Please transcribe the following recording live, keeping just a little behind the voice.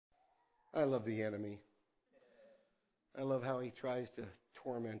I love the enemy. I love how he tries to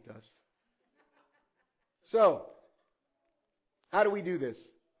torment us. So, how do we do this?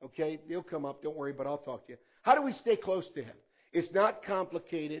 Okay, he'll come up, don't worry, but I'll talk to you. How do we stay close to him? It's not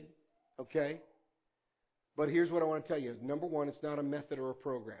complicated, okay? But here's what I want to tell you. Number one, it's not a method or a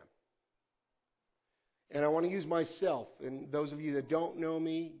program. And I want to use myself. And those of you that don't know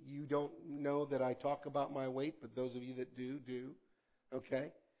me, you don't know that I talk about my weight, but those of you that do.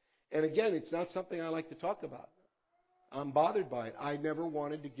 Okay? And again, it's not something I like to talk about. I'm bothered by it. I never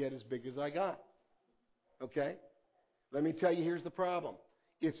wanted to get as big as I got. Okay? Let me tell you, here's the problem.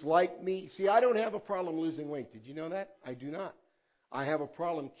 It's like me. See, I don't have a problem losing weight. Did you know that? I do not. I have a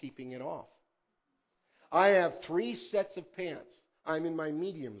problem keeping it off. I have 3 sets of pants. I'm in my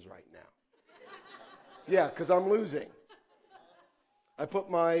mediums right now. Yeah, because I'm losing. I put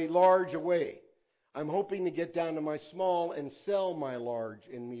my large away. I'm hoping to get down to my small and sell my large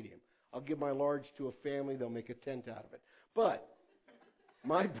and medium. I'll give my large to a family. They'll make a tent out of it. But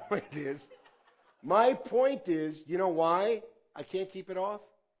my point is, you know why I can't keep it off?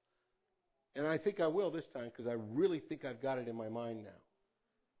 And I think I will this time because I really think I've got it in my mind now.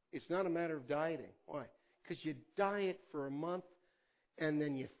 It's not a matter of dieting. Why? Because you diet for a month and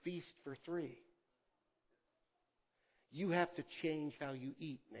then you feast for 3. You have to change how you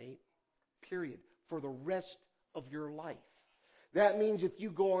eat, Nate. Period. For the rest of your life. That means if you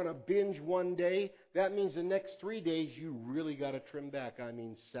go on a binge one day, that means the next 3 days you really got to trim back. I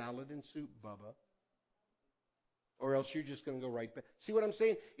mean salad and soup, Bubba. Or else you're just going to go right back. See what I'm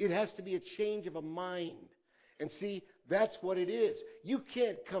saying? It has to be a change of a mind. And see, that's what it is. You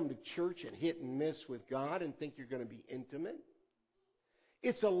can't come to church and hit and miss with God and think you're going to be intimate.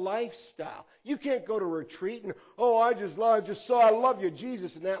 It's a lifestyle. You can't go to retreat and, I love you,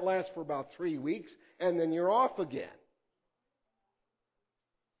 Jesus, and that lasts for about 3 weeks, and then you're off again.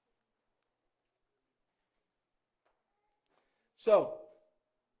 So,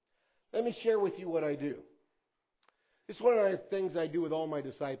 let me share with you what I do. This is one of the things I do with all my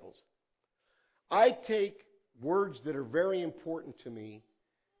disciples. I take words that are very important to me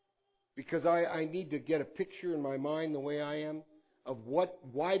because I need to get a picture in my mind the way I am of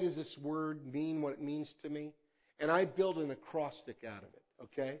why does this word mean what it means to me? And I build an acrostic out of it,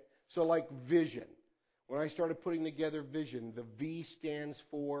 okay? So like vision. When I started putting together vision, the V stands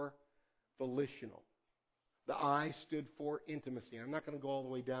for volitional. The I stood for intimacy. I'm not going to go all the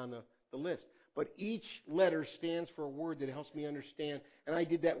way down the list. But each letter stands for a word that helps me understand. And I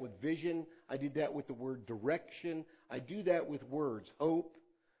did that with vision. I did that with the word direction. I do that with words. Hope.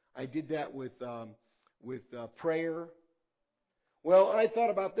 I did that with prayer. Well, I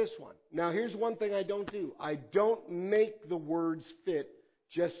thought about this one. Now, here's one thing I don't do. I don't make the words fit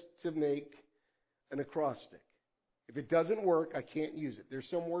just to make an acrostic. If it doesn't work, I can't use it. There's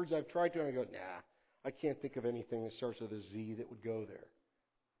some words I've tried to, and I go, I can't think of anything that starts with a Z that would go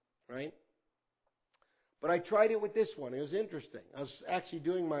there. Right? But I tried it with this one. It was interesting. I was actually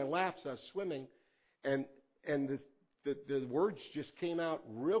doing my laps. I was swimming, and the words just came out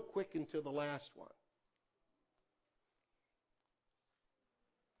real quick into the last one.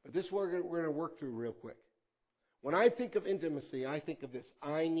 But this we're going to work through real quick. When I think of intimacy, I think of this.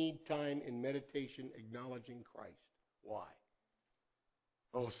 I need time in meditation acknowledging Christ. Why?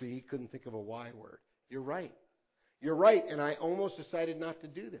 See, he couldn't think of a why word. You're right. You're right, and I almost decided not to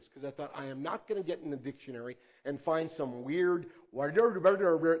do this because I thought I am not going to get in the dictionary and find some weird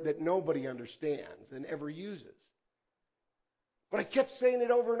that nobody understands and ever uses. But I kept saying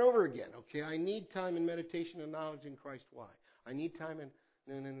it over and over again. Okay, I need time in meditation and knowledge in Christ. Why? I need time in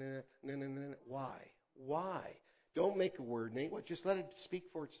Why? Why? Don't make a word, Nate. Just let it speak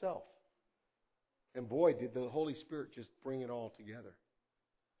for itself. And boy, did the Holy Spirit just bring it all together.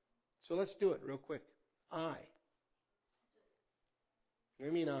 So let's do it real quick. I. What do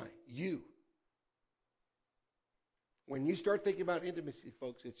you mean I? You. When you start thinking about intimacy,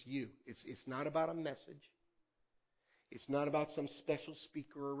 folks, it's you. It's not about a message. It's not about some special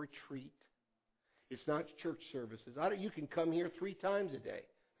speaker or retreat. It's not church services. You can come here 3 times a day.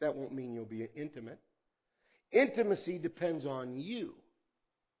 That won't mean you'll be intimate. Intimacy depends on you.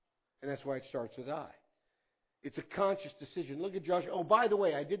 And that's why it starts with I. It's a conscious decision. Look at Joshua. Oh, by the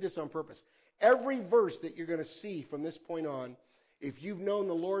way, I did this on purpose. Every verse that you're going to see from this point on, if you've known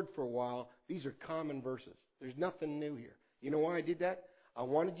the Lord for a while, these are common verses. There's nothing new here. You know why I did that? I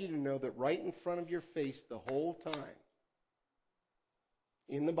wanted you to know that right in front of your face the whole time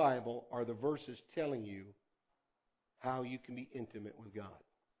in the Bible are the verses telling you how you can be intimate with God.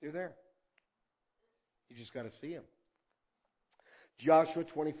 They're there. You just got to see them. Joshua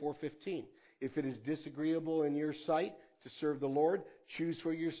 24:15. If it is disagreeable in your sight to serve the Lord, Choose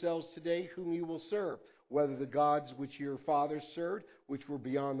for yourselves today whom you will serve, whether the gods which your fathers served, which were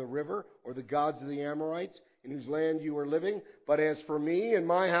beyond the river, or the gods of the Amorites, in whose land you are living. But as for me and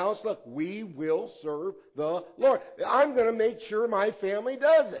my house, look, we will serve the Lord. I'm going to make sure my family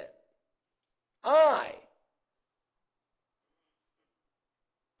does it.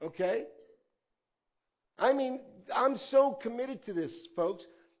 Okay? I mean, I'm so committed to this, folks.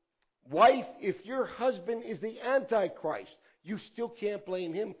 Wife, if your husband is the Antichrist, you still can't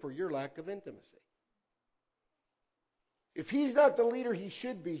blame him for your lack of intimacy. If he's not the leader he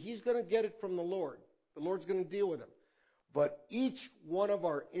should be, he's going to get it from the Lord. The Lord's going to deal with him. But each one of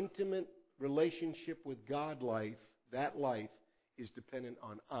our intimate relationship with God life, that life, is dependent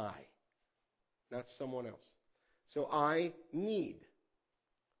on I, not someone else. So I need.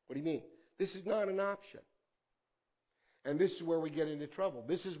 What do you mean? This is not an option. And this is where we get into trouble.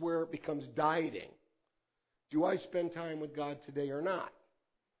 This is where it becomes dieting. Do I spend time with God today or not?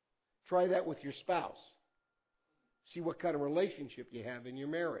 Try that with your spouse. See what kind of relationship you have in your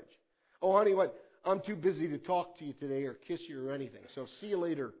marriage. Oh, honey, what? I'm too busy to talk to you today or kiss you or anything. So see you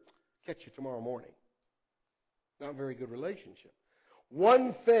later. Catch you tomorrow morning. Not a very good relationship.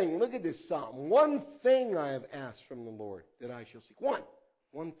 One thing, look at this psalm. One thing I have asked from the Lord that I shall seek.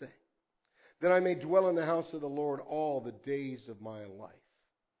 One thing. That I may dwell in the house of the Lord all the days of my life.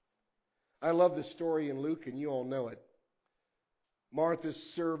 I love the story in Luke, and you all know it. Martha's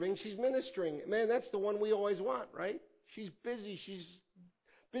serving. She's ministering. Man, that's the one we always want, right? She's busy. She's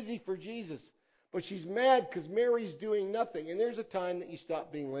busy for Jesus. But she's mad because Mary's doing nothing. And there's a time that you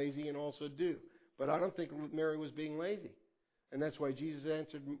stop being lazy and also do. But I don't think Mary was being lazy. And that's why Jesus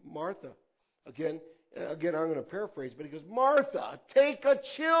answered Martha. Again, I'm going to paraphrase, but he goes, Martha, take a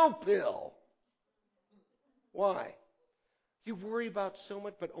chill pill. Why? You worry about so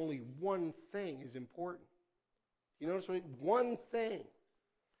much, but only one thing is important. You notice what? One thing.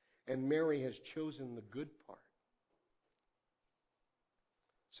 And Mary has chosen the good part.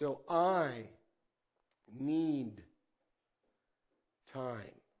 So I need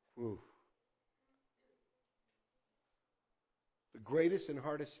time. Ooh. The greatest and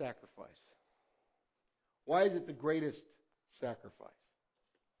hardest sacrifice. Why is it the greatest sacrifice?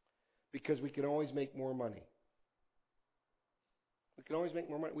 Because we can always make more money. We can always make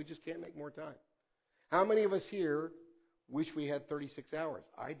more money. We just can't make more time. How many of us here wish we had 36 hours?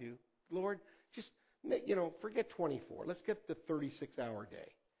 I do. Lord, just, forget 24. Let's get the 36-hour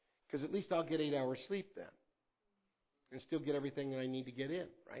day. Because at least I'll get 8 hours sleep then. And still get everything that I need to get in,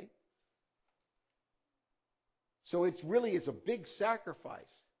 right? So it's a big sacrifice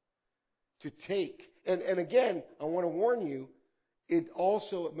to take. And again, I want to warn you, it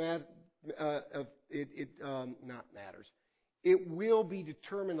also not matters. It will be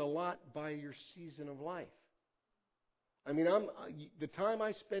determined a lot by your season of life. I mean, the time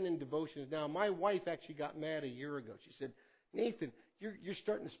I spend in devotions now, my wife actually got mad a year ago. She said, Nathan, you're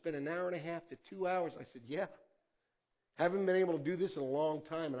starting to spend an hour and a half to 2 hours. I said, yeah. Haven't been able to do this in a long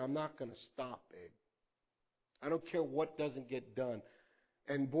time, and I'm not going to stop, babe. I don't care what doesn't get done.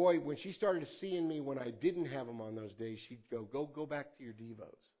 And boy, when she started seeing me when I didn't have them on those days, she'd go back to your devos.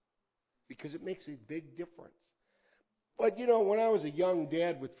 Because it makes a big difference. But, when I was a young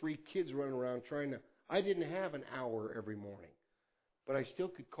dad with 3 kids running around I didn't have an hour every morning. But I still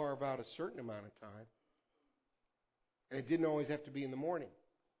could carve out a certain amount of time. And it didn't always have to be in the morning.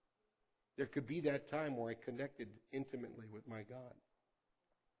 There could be that time where I connected intimately with my God.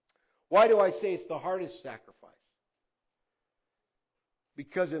 Why do I say it's the hardest sacrifice?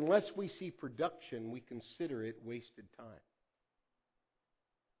 Because unless we see production, we consider it wasted time.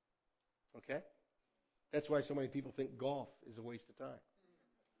 Okay? That's why so many people think golf is a waste of time.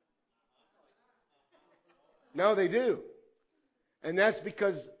 No, they do. And that's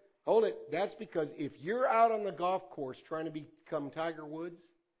because if you're out on the golf course trying to become Tiger Woods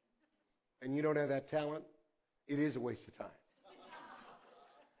and you don't have that talent, it is a waste of time.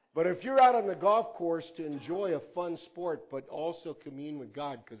 But if you're out on the golf course to enjoy a fun sport but also commune with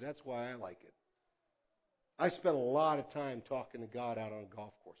God, because that's why I like it. I spend a lot of time talking to God out on a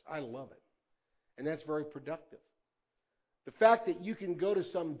golf course. I love it. And that's very productive. The fact that you can go to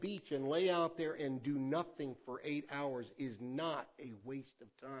some beach and lay out there and do nothing for 8 hours is not a waste of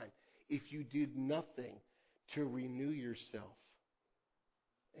time if you did nothing to renew yourself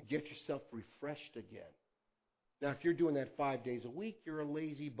and get yourself refreshed again. Now, if you're doing that 5 days a week, you're a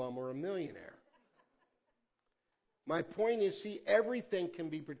lazy bum or a millionaire. My point is, everything can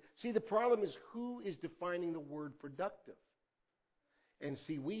be... the problem is who is defining the word productive. And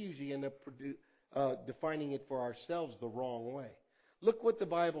we usually end up defining it for ourselves the wrong way. Look what the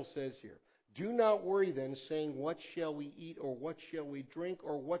Bible says here. Do not worry then, saying, what shall we eat, or what shall we drink,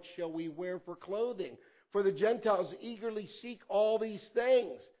 or what shall we wear for clothing? For the Gentiles eagerly seek all these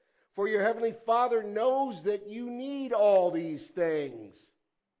things. For your heavenly Father knows that you need all these things.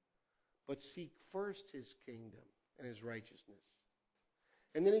 But seek first His kingdom and His righteousness.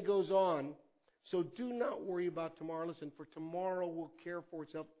 And then he goes on, so do not worry about tomorrow. Listen, for tomorrow will care for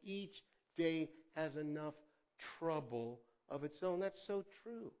itself. Each day has enough trouble of its own. That's so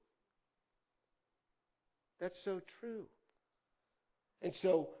true. That's so true. And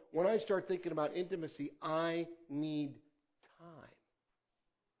so when I start thinking about intimacy, I need time.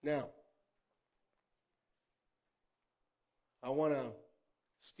 Now, I want to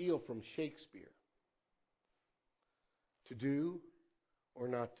steal from Shakespeare. To do or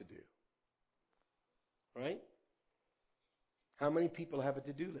not to do. Right? How many people have a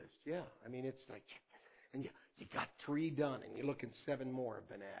to-do list? Yeah. I mean, it's like, and you got 3 done, and you're looking 7 more have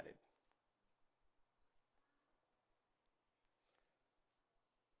been added.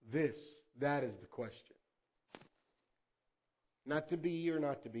 That is the question. Not to be or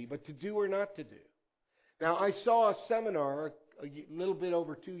not to be, but to do or not to do. Now, I saw a seminar a little bit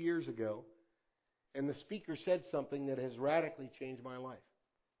over 2 years ago, and the speaker said something that has radically changed my life.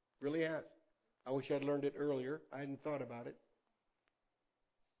 Really has. I wish I'd learned it earlier. I hadn't thought about it.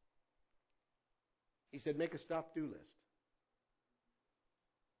 He said, make a stop-do list.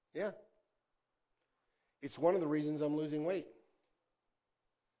 Yeah. It's one of the reasons I'm losing weight.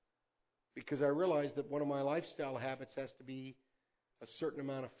 Because I realized that one of my lifestyle habits has to be a certain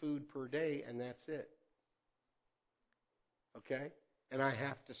amount of food per day, and that's it. Okay? And I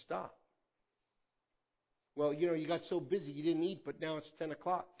have to stop. Well, you got so busy you didn't eat, but now it's 10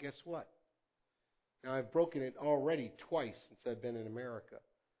 o'clock. Guess what? Now, I've broken it already twice since I've been in America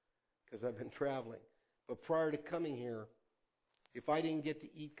because I've been traveling. But prior to coming here, if I didn't get to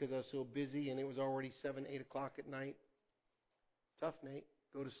eat because I was so busy and it was already 7, 8 o'clock at night, tough, Nate.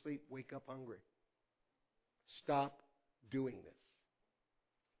 Go to sleep, wake up hungry. Stop doing this.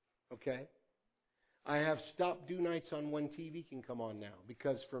 Okay? I have stop-do nights on when TV can come on now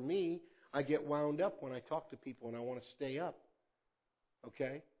because for me, I get wound up when I talk to people and I want to stay up.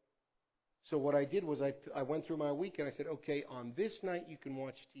 Okay? So what I did was I went through my week and I said, okay, on this night you can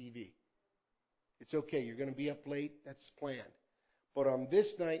watch TV. It's okay. You're going to be up late. That's planned. But on this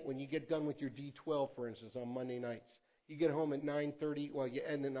night, when you get done with your D12, for instance, on Monday nights, you get home at 9:30. Well, you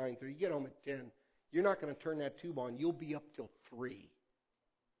end at 9:30. You get home at 10. You're not going to turn that tube on. You'll be up till 3.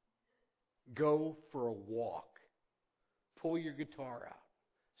 Go for a walk. Pull your guitar out.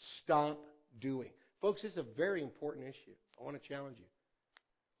 Stop doing. Folks, this is a very important issue. I want to challenge you.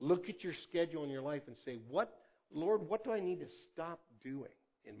 Look at your schedule in your life and say, Lord, what do I need to stop doing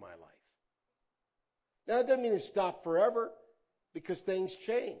in my life? Now, that doesn't mean to stop forever because things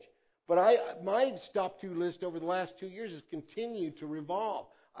change. But my stop-to list over the last 2 years has continued to revolve.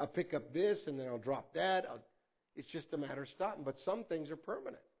 I'll pick up this and then I'll drop that. It's just a matter of stopping. But some things are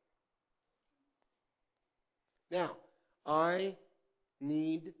permanent. Now, I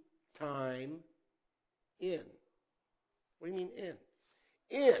need time in. What do you mean in?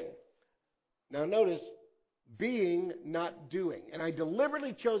 In. Now notice, being, not doing. And I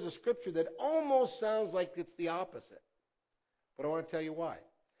deliberately chose a scripture that almost sounds like it's the opposite. But I want to tell you why.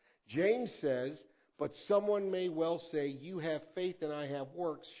 James says, but someone may well say, you have faith and I have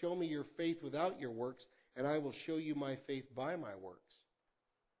works. Show me your faith without your works, and I will show you my faith by my works.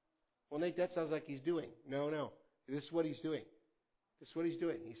 Well, Nate, that sounds like he's doing. No. This is what he's doing. This is what he's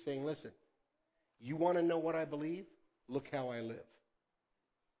doing. He's saying, listen, you want to know what I believe? Look how I live.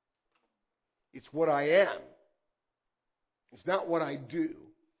 It's what I am. It's not what I do.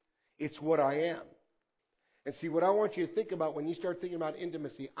 It's what I am. And see, what I want you to think about when you start thinking about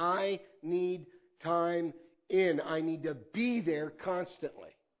intimacy, I need time in. I need to be there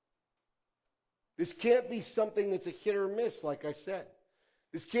constantly. This can't be something that's a hit or miss, like I said.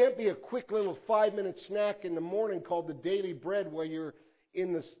 This can't be a quick little 5-minute snack in the morning called the daily bread where you're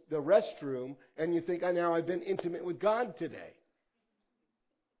in the restroom and you think, now I've been intimate with God today.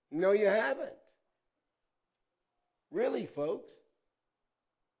 No, you haven't. Really, folks.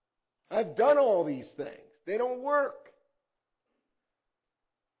 I've done all these things. They don't work.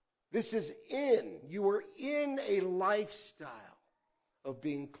 This is in. You are in a lifestyle of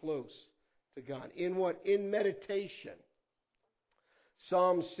being close to God. In what? In meditation.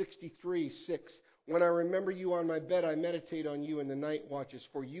 Psalm 63:6. When I remember you on my bed, I meditate on you in the night watches,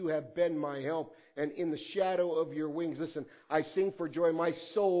 for you have been my help, and in the shadow of your wings, listen, I sing for joy. My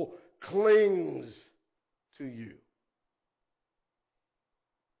soul clings to you.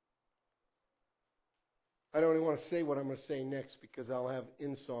 I don't even want to say what I'm going to say next because I'll have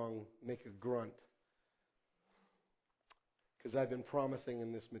InSong make a grunt. Because I've been promising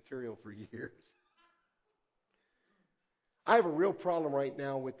him this material for years. I have a real problem right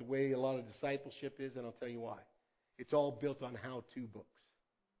now with the way a lot of discipleship is, and I'll tell you why. It's all built on how-to books.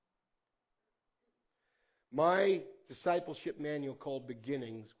 My discipleship manual called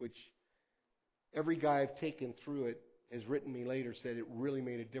Beginnings, which every guy I've taken through it has written me later, said it really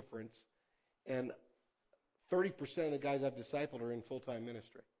made a difference. And 30% of the guys I've discipled are in full-time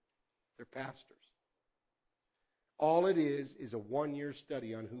ministry. They're pastors. All it is a one-year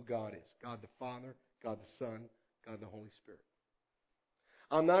study on who God is. God the Father, God the Son, God the Holy Spirit.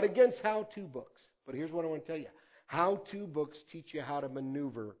 I'm not against how-to books, but here's what I want to tell you. How-to books teach you how to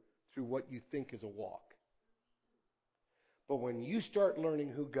maneuver through what you think is a walk. But when you start learning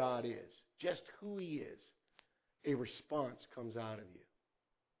who God is, just who He is, a response comes out of you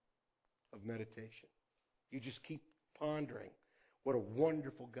of meditation. You just keep pondering what a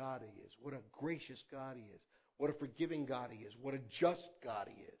wonderful God He is, what a gracious God He is, what a forgiving God He is, what a just God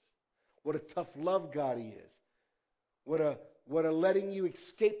He is, what a tough love God He is, what a letting you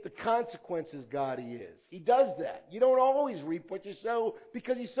escape the consequences God He is. He does that. You don't always reap what you sow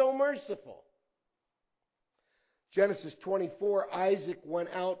because He's so merciful. Genesis 24, Isaac went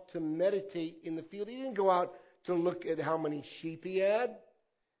out to meditate in the field. He didn't go out to look at how many sheep he had.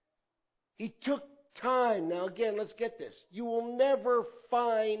 He took time. Now again, let's get this. You will never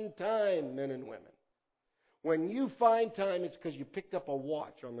find time, men and women. When you find time, it's because you picked up a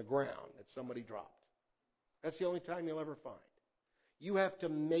watch on the ground that somebody dropped. That's the only time you'll ever find. You have to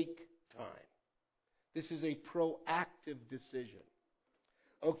make time. This is a proactive decision.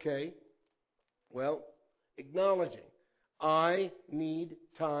 Okay, well, acknowledging. I need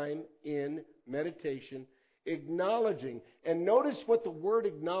time in meditation. Acknowledging. And notice what the word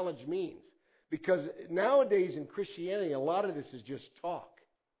acknowledge means. Because nowadays in Christianity, a lot of this is just talk.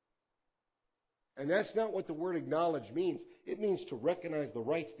 And that's not what the word acknowledge means. It means to recognize the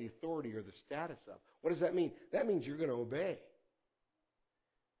rights, the authority, or the status of. What does that mean? That means you're going to obey.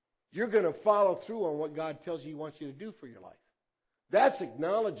 You're going to follow through on what God tells you He wants you to do for your life. That's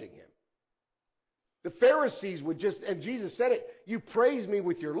acknowledging Him. The Pharisees would just, and Jesus said it, you praise me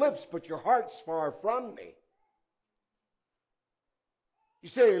with your lips, but your heart's far from me. You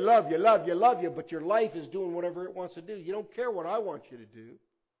say you love you, but your life is doing whatever it wants to do. You don't care what I want you to do.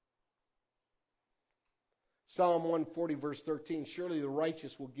 Psalm 140, verse 13, surely the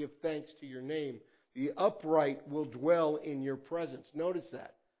righteous will give thanks to your name. The upright will dwell in your presence. Notice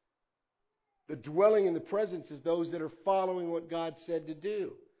that. The dwelling in the presence is those that are following what God said to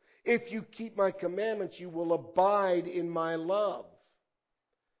do. If you keep my commandments, you will abide in my love,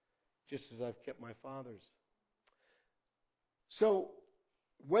 just as I've kept my Father's. So,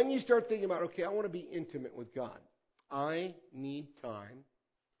 when you start thinking about, okay, I want to be intimate with God, I need time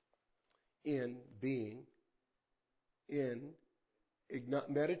in being in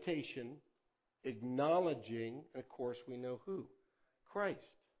meditation, acknowledging, and of course we know who? Christ.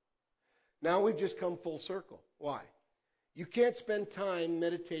 Now we've just come full circle. Why? You can't spend time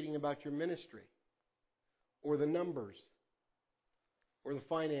meditating about your ministry or the numbers or the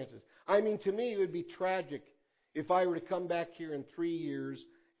finances. I mean, to me, it would be tragic if I were to come back here in 3 years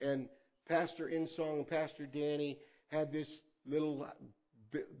and Pastor InSong and Pastor Danny had this little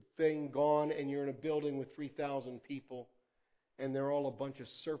thing gone and you're in a building with 3,000 people and they're all a bunch of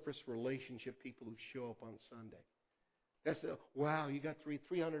surface relationship people who show up on Sunday. That's wow, you got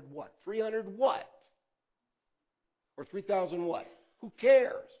 300 what? 300 what? Or 3,000 what? Who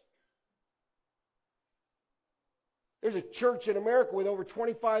cares? There's a church in America with over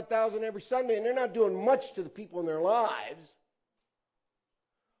 25,000 every Sunday, and they're not doing much to the people in their lives.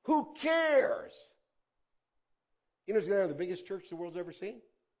 Who cares? You know who's going to have the biggest church the world's ever seen?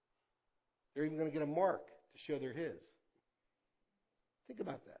 They're even going to get a mark to show they're His. Think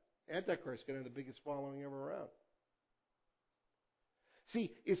about that. Antichrist is going to have the biggest following ever around.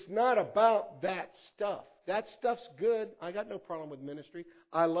 See, it's not about that stuff. That stuff's good. I got no problem with ministry.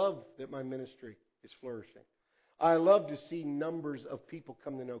 I love that my ministry is flourishing. I love to see numbers of people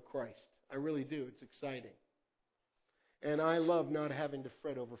come to know Christ. I really do. It's exciting. And I love not having to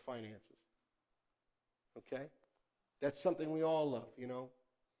fret over finances. Okay? That's something we all love, you know.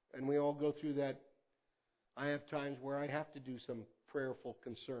 And we all go through that. I have times where I have to do some prayerful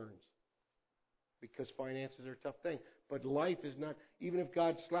concerns because finances are a tough thing. But life is not, even if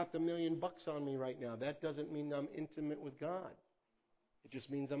God slapped $1 million on me right now, that doesn't mean I'm intimate with God. It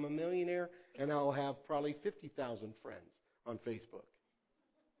just means I'm a millionaire and I'll have probably 50,000 friends on Facebook.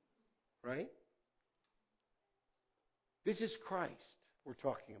 Right? This is Christ we're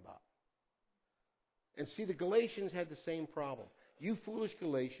talking about. And see, the Galatians had the same problem. You foolish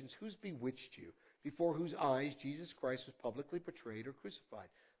Galatians, who's bewitched you, before whose eyes Jesus Christ was publicly betrayed or crucified?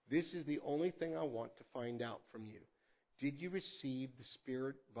 This is the only thing I want to find out from you. Did you receive the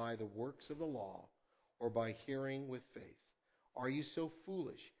Spirit by the works of the law or by hearing with faith? Are you so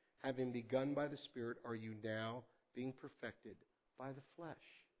foolish? Having begun by the Spirit, are you now being perfected by the flesh?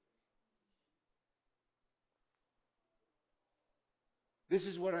 This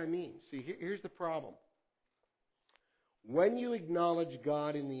is what I mean. See, here's the problem. When you acknowledge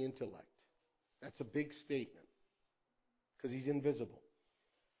God in the intellect, that's a big statement because He's invisible.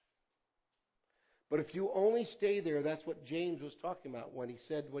 But if you only stay there, that's what James was talking about when he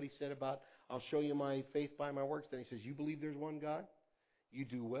said what he said about, I'll show you my faith by my works. Then he says, you believe there's one God? You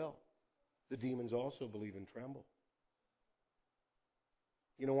do well. The demons also believe and tremble.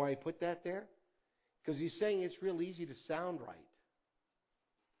 You know why he put that there? Because he's saying it's real easy to sound right.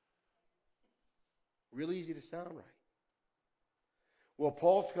 Real easy to sound right. Well,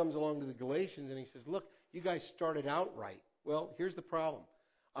 Paul comes along to the Galatians and he says, look, you guys started out right. Well, here's the problem.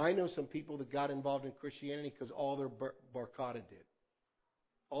 I know some people that got involved in Christianity because all their Barkata did.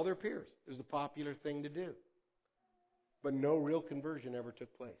 All their peers. It was the popular thing to do. But no real conversion ever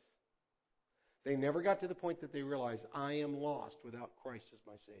took place. They never got to the point that they realized, I am lost without Christ as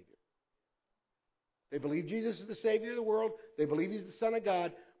my Savior. They believe Jesus is the Savior of the world. They believe He's the Son of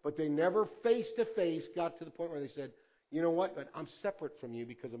God. But they never face-to-face got to the point where they said, you know what? But I'm separate from you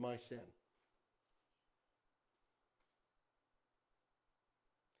because of my sin.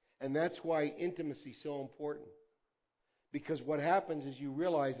 And that's why intimacy is so important. Because what happens is you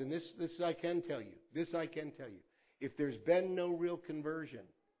realize, and this I can tell you, if there's been no real conversion,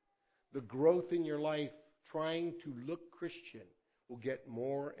 the growth in your life trying to look Christian will get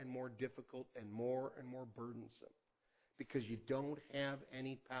more and more difficult and more burdensome. Because you don't have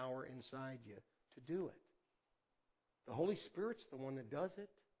any power inside you to do it. The Holy Spirit's the one that does it.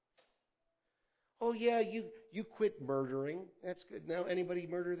 Oh yeah, you quit murdering. That's good. Now, anybody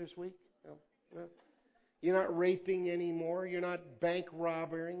murder this week? No. You're not raping anymore. You're not bank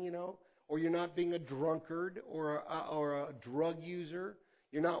robbing, or you're not being a drunkard or a drug user.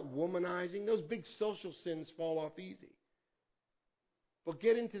 You're not womanizing. Those big social sins fall off easy. But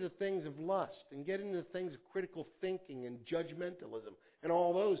get into the things of lust and get into the things of critical thinking and judgmentalism and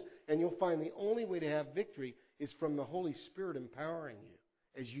all those, and you'll find the only way to have victory is from the Holy Spirit empowering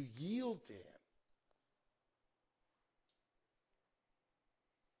you as you yield to Him.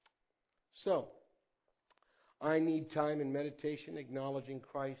 So, I need time in meditation acknowledging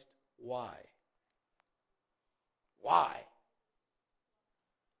Christ. Why? Why?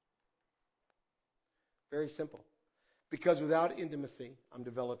 Very simple. Because without intimacy, I'm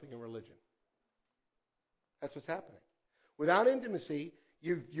developing a religion. That's what's happening. Without intimacy,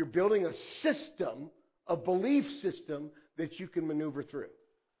 you're building a system, a belief system that you can maneuver through.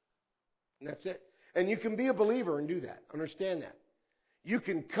 And that's it. And you can be a believer and do that. Understand that. You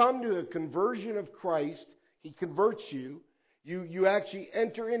can come to a conversion of Christ. He converts you. You actually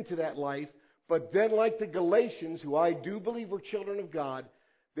enter into that life. But then like the Galatians, who I do believe were children of God,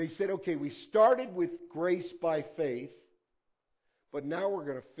 they said, okay, we started with grace by faith, but now we're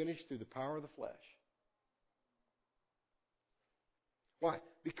going to finish through the power of the flesh. Why?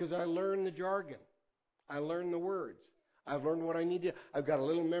 Because I learned the jargon. I learned the words. I've learned what I need to. I've got a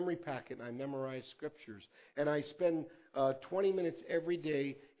little memory packet and I memorize scriptures. And I spend 20 minutes every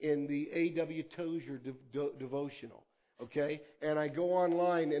day in the A.W. Tozier devotional. Okay? And I go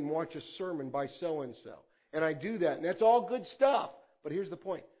online and watch a sermon by so-and-so. And I do that. And that's all good stuff. But here's the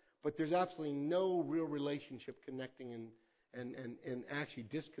point. But there's absolutely no real relationship connecting and actually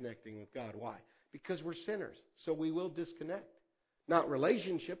disconnecting with God. Why? Because we're sinners. So we will disconnect. Not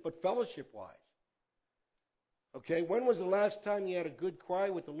relationship, but fellowship-wise. Okay? When was the last time you had a good cry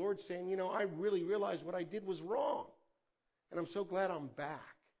with the Lord saying, I really realized what I did was wrong. And I'm so glad I'm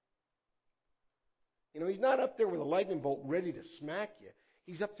back. He's not up there with a lightning bolt ready to smack you.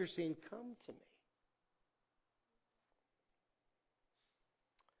 He's up there saying, come to me.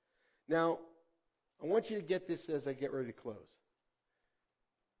 Now, I want you to get this as I get ready to close.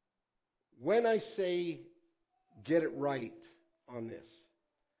 When I say get it right on this,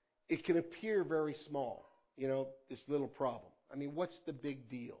 it can appear very small, this little problem. I mean, what's the big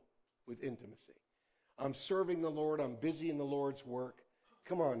deal with intimacy? I'm serving the Lord. I'm busy in the Lord's work.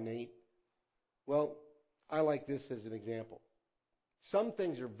 Come on, Nate. Well, I like this as an example. Some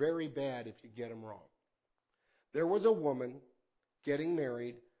things are very bad if you get them wrong. There was a woman getting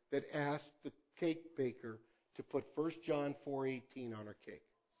married that asked the cake baker to put 1 John 4:18 on her cake.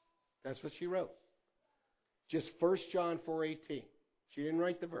 That's what she wrote. Just 1 John 4:18. She didn't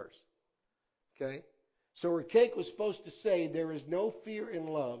write the verse. Okay? So her cake was supposed to say, there is no fear in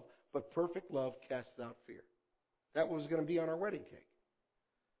love, but perfect love casts out fear. That was going to be on our wedding cake.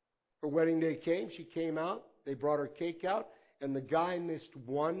 Her wedding day came. She came out. They brought her cake out. And the guy missed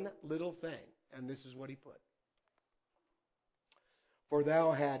one little thing. And this is what he put. For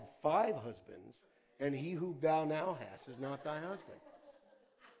thou had 5 husbands, and he who thou now hast is not thy husband.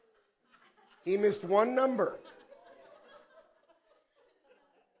 He missed one number.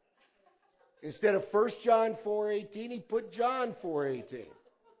 Instead of 1 John 4:18, he put John 4:18.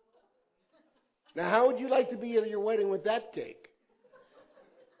 Now, how would you like to be at your wedding with that cake?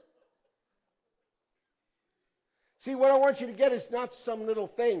 See, what I want you to get is not some little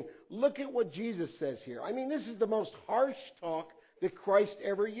thing. Look at what Jesus says here. I mean, this is the most harsh talk that Christ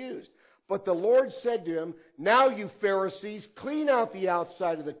ever used. But the Lord said to him, now you Pharisees, clean out the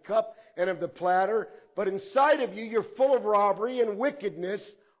outside of the cup and of the platter, but inside of you, you're full of robbery and wickedness.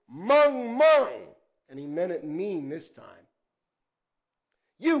 Mung. And he meant it mean this time.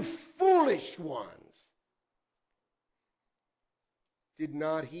 You foolish ones. Did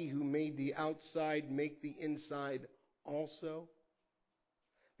not he who made the outside make the inside also?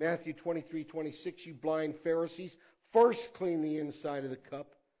 Matthew 23:26, you blind Pharisees, first clean the inside of the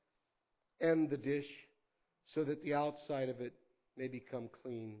cup and the dish, so that the outside of it may become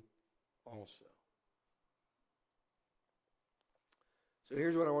clean also. So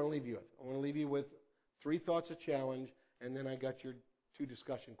here's what I want to leave you with. I want to leave you with 3 thoughts of challenge, and then I got your 2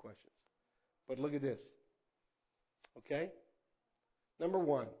 discussion questions. But look at this. Okay? Number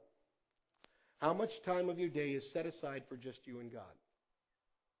 1, how much time of your day is set aside for just you and God?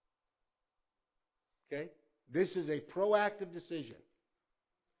 Okay? This is a proactive decision.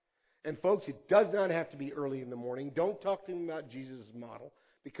 And folks, it does not have to be early in the morning. Don't talk to me about Jesus' model,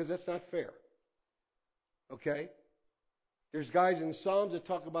 because that's not fair. Okay? There's guys in Psalms that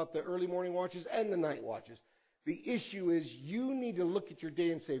talk about the early morning watches and the night watches. The issue is you need to look at your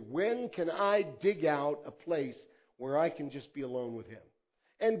day and say, when can I dig out a place where I can just be alone with Him?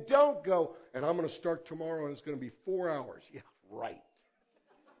 And don't go, and I'm going to start tomorrow and it's going to be 4 hours. Yeah, right.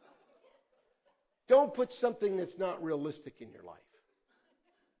 Don't put something that's not realistic in your life.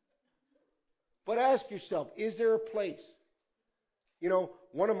 But ask yourself, is there a place? You know,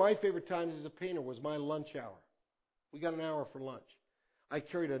 one of my favorite times as a painter was my lunch hour. We got an hour for lunch. I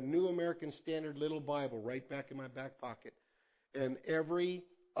carried a New American Standard little Bible right back in my back pocket. And every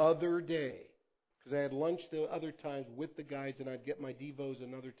other day, because I had lunch the other times with the guys and I'd get my devos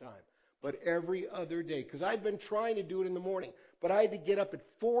another time. But every other day, because I'd been trying to do it in the morning, but I had to get up at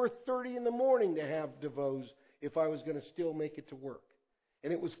 4:30 in the morning to have devos if I was going to still make it to work.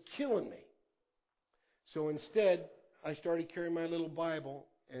 And it was killing me. So instead, I started carrying my little Bible,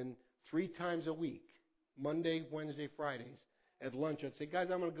 and 3 times a week, Monday, Wednesday, Fridays, at lunch, I'd say, guys,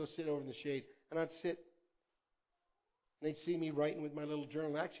 I'm going to go sit over in the shade. And I'd sit, and they'd see me writing with my little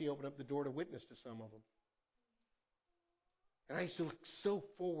journal. I actually opened up the door to witness to some of them. And I used to look so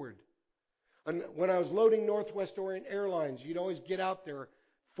forward. And when I was loading Northwest Orient Airlines, you'd always get out there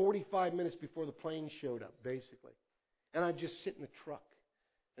 45 minutes before the plane showed up, basically. And I'd just sit in the truck.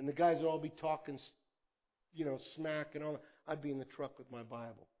 And the guys would all be talking, you know, smack and all that. I'd be in the truck with my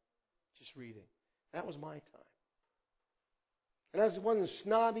Bible, just reading. That was my time. And I wasn't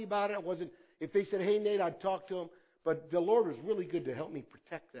snobby about it. I wasn't, if they said, hey, Nate, I'd talk to them. But the Lord was really good to help me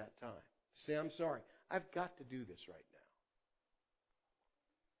protect that time. Say, I'm sorry. I've got to do this right now.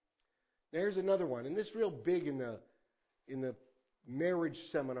 There's another one. And this is real big in the marriage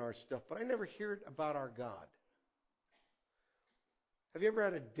seminar stuff. But I never hear it about our God. Have you ever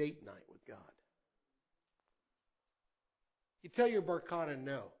had a date night with God? You tell your barcana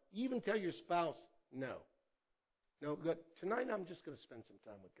no. You even tell your spouse no. No, God, tonight I'm just going to spend some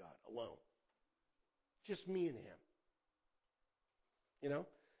time with God alone. Just me and Him. You know?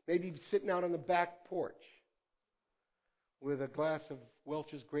 Maybe sitting out on the back porch with a glass of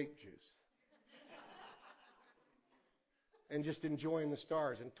Welch's grape juice. And just enjoying the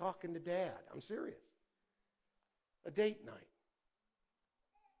stars and talking to Dad. I'm serious. A date night.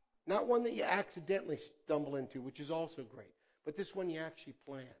 Not one that you accidentally stumble into, which is also great. But this one you actually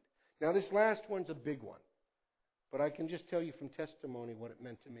planned. Now this last one's a big one. But I can just tell you from testimony what it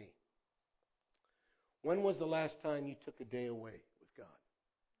meant to me. When was the last time you took a day away with God?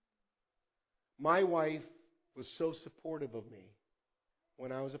 My wife was so supportive of me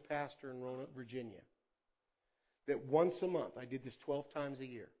when I was a pastor in Roanoke, Virginia, that once a month, I did this 12 times a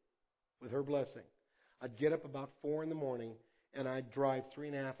year, with her blessing. I'd get up about 4 in the morning, and I'd drive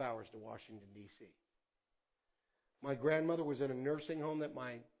 3.5 hours to Washington, D.C. My grandmother was in a nursing home that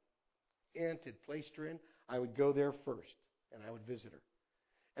my aunt had placed her in. I would go there first, and I would visit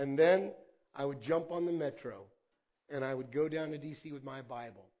her. And then I would jump on the metro, and I would go down to D.C. with my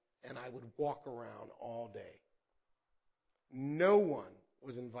Bible, and I would walk around all day. No one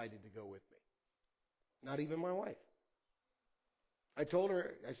was invited to go with me. Not even my wife. I told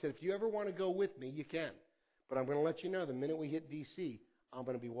her, I said, if you ever want to go with me, you can. But I'm going to let you know, the minute we hit D.C., I'm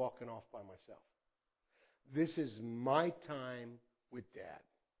going to be walking off by myself. This is my time with Dad.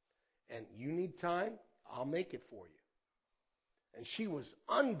 And you need time, I'll make it for you. And she was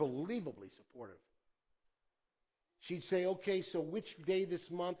unbelievably supportive. She'd say, okay, so which day this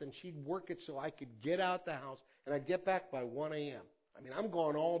month? And she'd work it so I could get out the house, and I'd get back by 1 a.m. I mean, I'm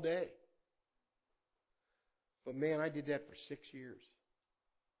gone all day. But man, I did that for 6 years.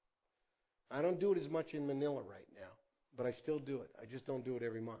 I don't do it as much in Manila right now, but I still do it. I just don't do it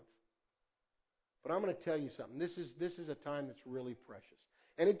every month. But I'm going to tell you something. This is a time that's really precious.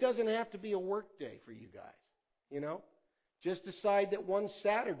 And it doesn't have to be a work day for you guys, you know. Just decide that one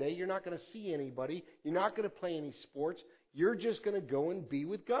Saturday you're not going to see anybody. You're not going to play any sports. You're just going to go and be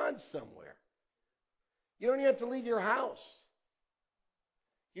with God somewhere. You don't even have to leave your house.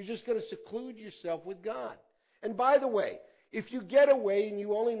 You're just going to seclude yourself with God. And by the way, if you get away and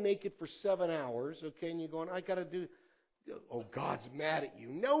you only make it for 7 hours, okay, and you're going, I got to do, oh, God's mad at you.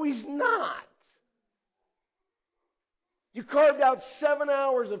 No, He's not. You carved out 7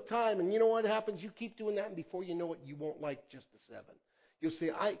 hours of time, and you know what happens? You keep doing that, and before you know it, you won't like just the 7. You'll say,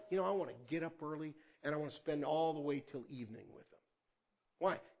 I want to get up early, and I want to spend all the way till evening with Him.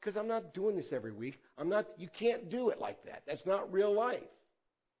 Why? Because I'm not doing this every week. You can't do it like that. That's not real life.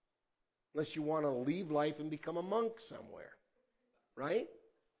 Unless you want to leave life and become a monk somewhere. Right?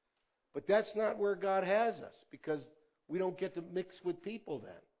 But that's not where God has us, because we don't get to mix with people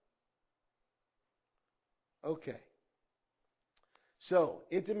then. Okay. So,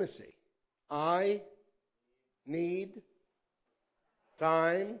 intimacy. I need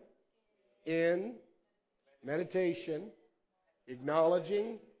time in meditation,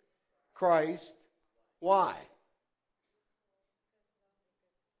 acknowledging Christ. Why?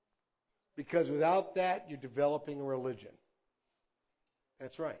 Because without that, you're developing a religion.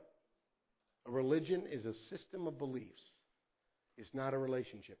 That's right. A religion is a system of beliefs. It's not a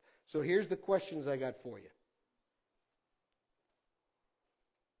relationship. So here's the questions I got for you.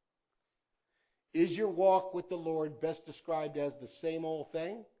 Is your walk with the Lord best described as the same old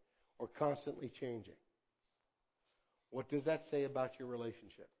thing or constantly changing? What does that say about your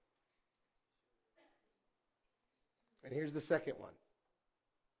relationship? And here's the second one.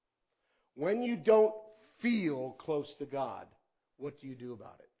 When you don't feel close to God, what do you do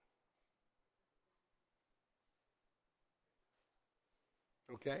about it?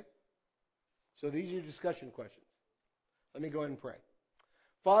 Okay? So these are your discussion questions. Let me go ahead and pray.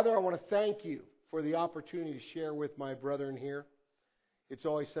 Father, I want to thank you for the opportunity to share with my brethren here. It's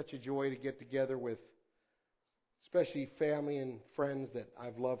always such a joy to get together with especially family and friends that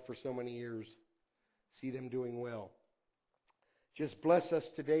I've loved for so many years. See them doing well. Just bless us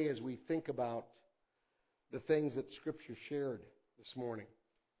today as we think about the things that Scripture shared this morning,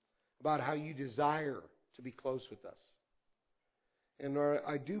 about how you desire to be close with us. And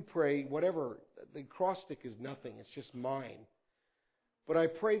I do pray, whatever, the cross stick is nothing, it's just mine. But I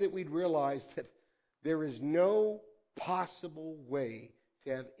pray that we'd realize that there is no possible way to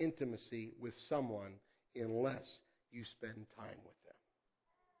have intimacy with someone unless you spend time with them.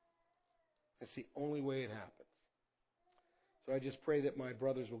 That's the only way it happens. So I just pray that my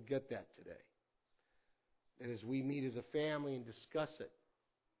brothers will get that today. And as we meet as a family and discuss it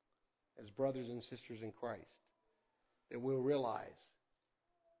as brothers and sisters in Christ, that we'll realize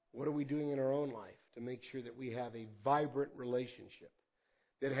what are we doing in our own life to make sure that we have a vibrant relationship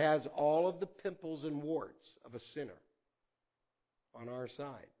that has all of the pimples and warts of a sinner on our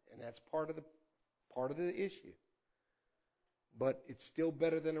side. And that's part of the issue. But it's still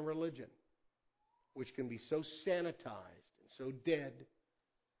better than a religion, which can be so sanitized and so dead,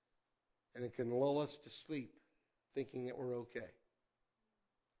 and it can lull us to sleep thinking that we're okay.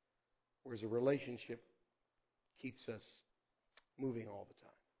 Whereas a relationship keeps us moving all the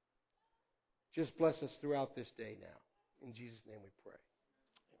time. Just bless us throughout this day now. In Jesus' name we pray.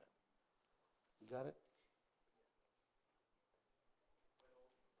 Amen. You got it?